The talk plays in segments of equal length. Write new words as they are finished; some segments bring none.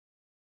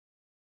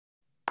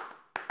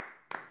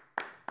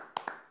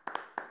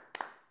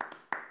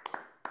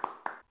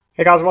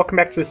Hey guys, welcome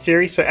back to the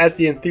series. So as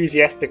the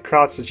enthusiastic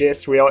crowd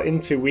suggests, we are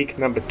into week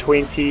number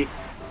 20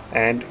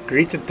 and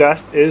Greeted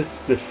Dust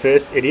is the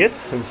first idiot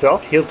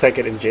himself. He'll take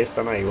it in jest,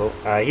 I know he will.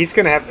 He's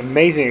going to have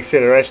amazing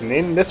acceleration,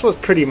 and this was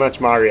pretty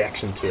much my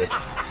reaction to it.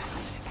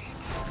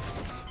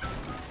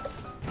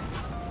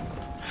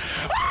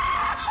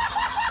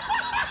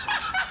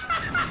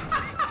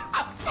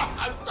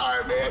 I'm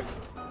sorry, man.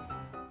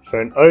 So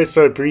an oh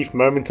so brief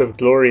moment of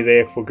glory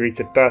there for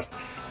Greeted Dust.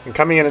 And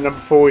coming in at number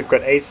 4, we've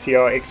got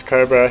ACR X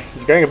Cobra.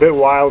 He's going a bit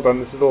wild on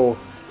this little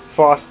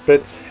fast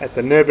bit at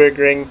the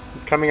Nürburgring.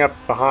 He's coming up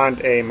behind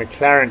a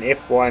McLaren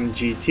F1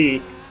 GT,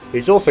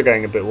 who's also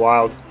going a bit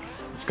wild.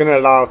 It's going to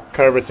allow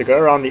Cobra to go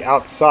around the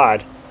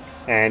outside,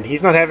 and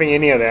he's not having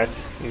any of that.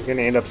 He's going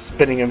to end up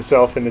spinning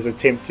himself in his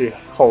attempt to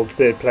hold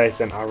third place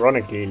and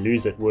ironically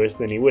lose it worse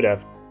than he would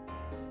have.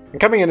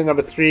 And coming in at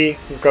number 3,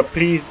 we've got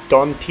Please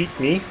Don't Teat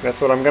Me. That's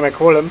what I'm going to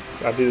call him.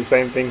 I do the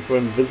same thing for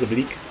him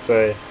visibly,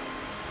 so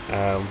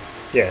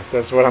yeah,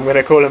 that's what I'm going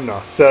to call him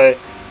now. So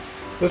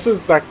this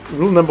is like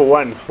rule number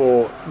 1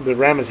 for the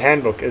Rammer's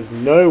handbook, is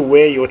know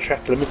where your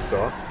track limits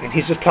are, and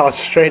he's just plowed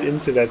straight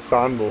into that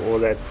signboard or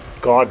that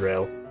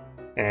guardrail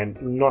and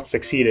not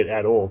succeeded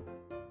at all.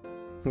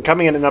 And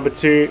coming in at number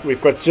 2, we've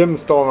got Jim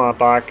stole my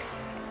bike,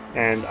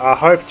 and I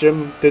hope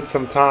Jim did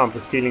some time for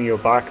stealing your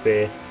bike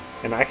there,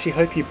 and I actually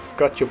hope you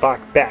got your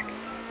bike back.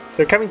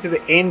 So coming to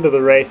the end of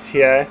the race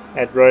here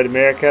at Road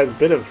America, there's a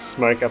bit of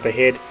smoke up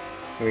ahead.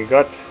 We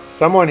got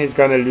someone who's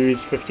going to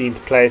lose 15th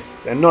place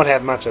and not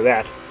have much of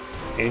that,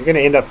 and he's going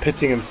to end up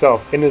pitting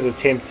himself in his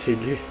attempt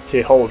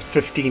to hold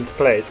 15th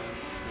place.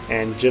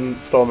 And Jim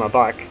Stole My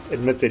Bike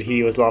admitted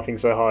he was laughing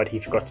so hard he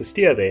forgot to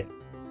steer there.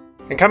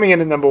 And coming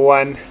in at number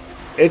 1,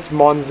 it's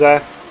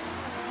Monza,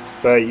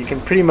 so you can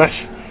pretty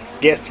much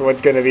guess what's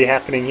going to be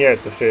happening here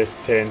at the first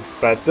turn,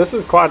 but this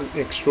is quite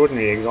an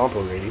extraordinary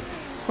example really.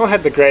 Not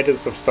had the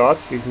greatest of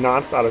starts. He's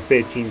 9th out of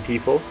 13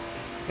 people.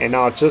 And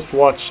now just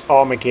watch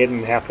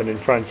Armageddon happen in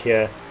front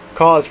here.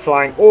 Cars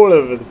flying all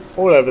over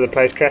the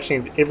place,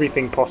 crashing into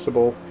everything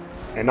possible.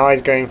 And now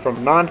he's going from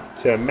 9th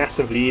to a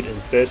massive lead in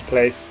first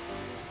place.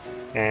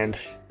 And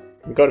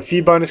we've got a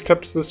few bonus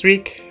clips this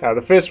week.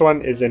 The first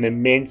one is an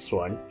immense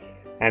one,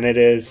 and it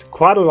is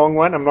quite a long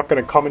one. I'm not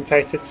going to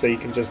commentate it, so you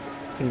can just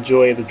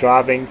enjoy the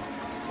driving.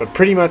 But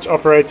pretty much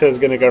Operator is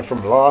going to go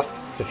from last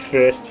to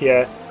first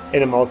here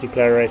in a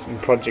multiplayer race in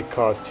Project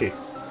Cars 2.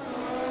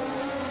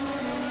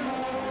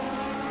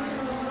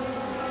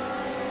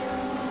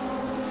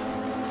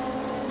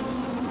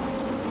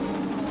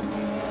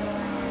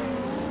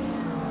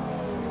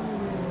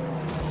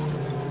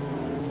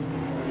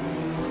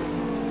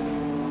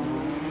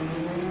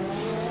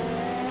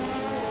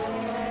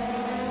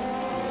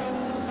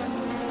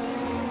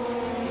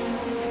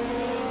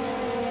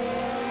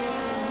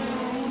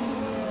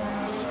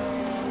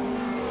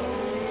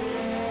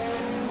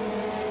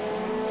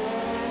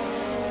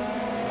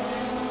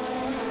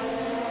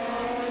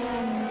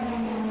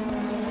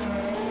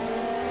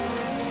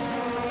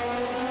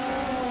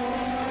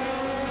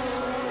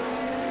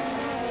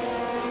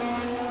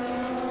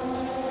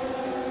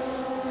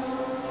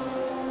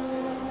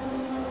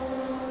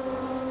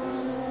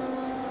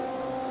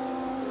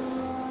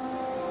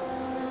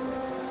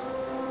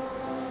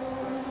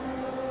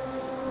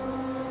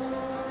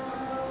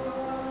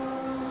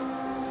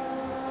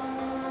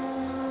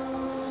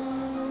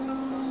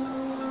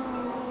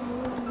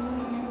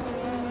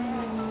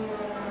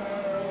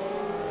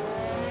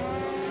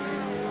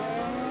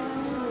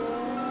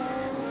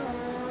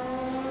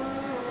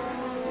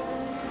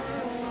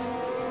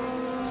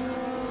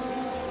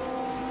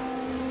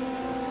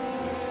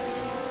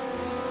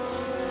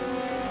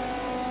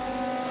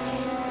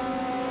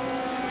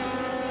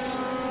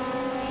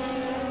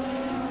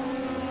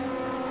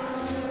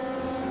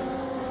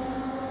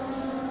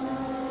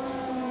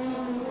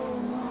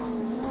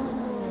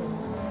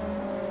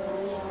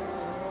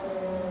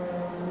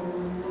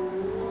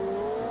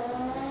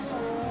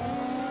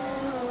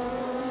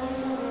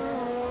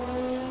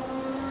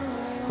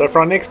 So for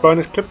our next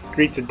bonus clip,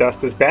 Greeted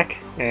Dust is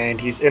back,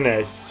 and he's in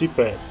a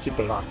super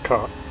light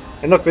car.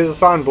 And look, there's a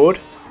signboard.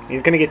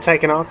 He's going to get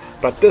taken out,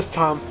 but this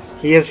time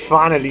he has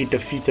finally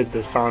defeated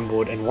the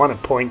signboard and won a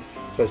point.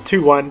 So it's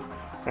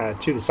 2-1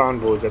 to the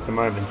signboards at the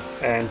moment.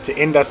 And to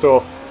end us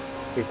off,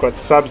 we've got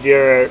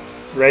Sub-Zero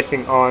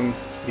racing on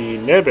the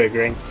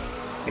Nürburgring,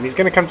 and he's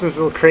going to come to this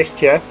little crest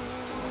here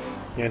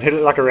and hit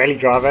it like a rally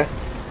driver,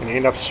 and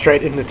end up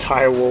straight in the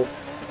tire wall,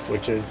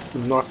 which is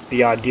not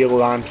the ideal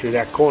line through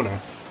that corner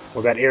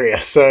or that area.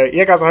 So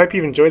yeah guys, I hope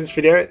you've enjoyed this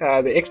video.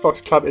 The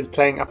Xbox Club is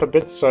playing up a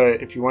bit, so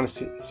if you want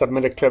to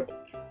submit a clip,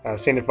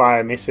 send it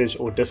via message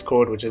or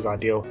Discord, which is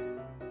ideal.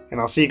 And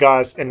I'll see you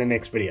guys in the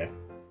next video.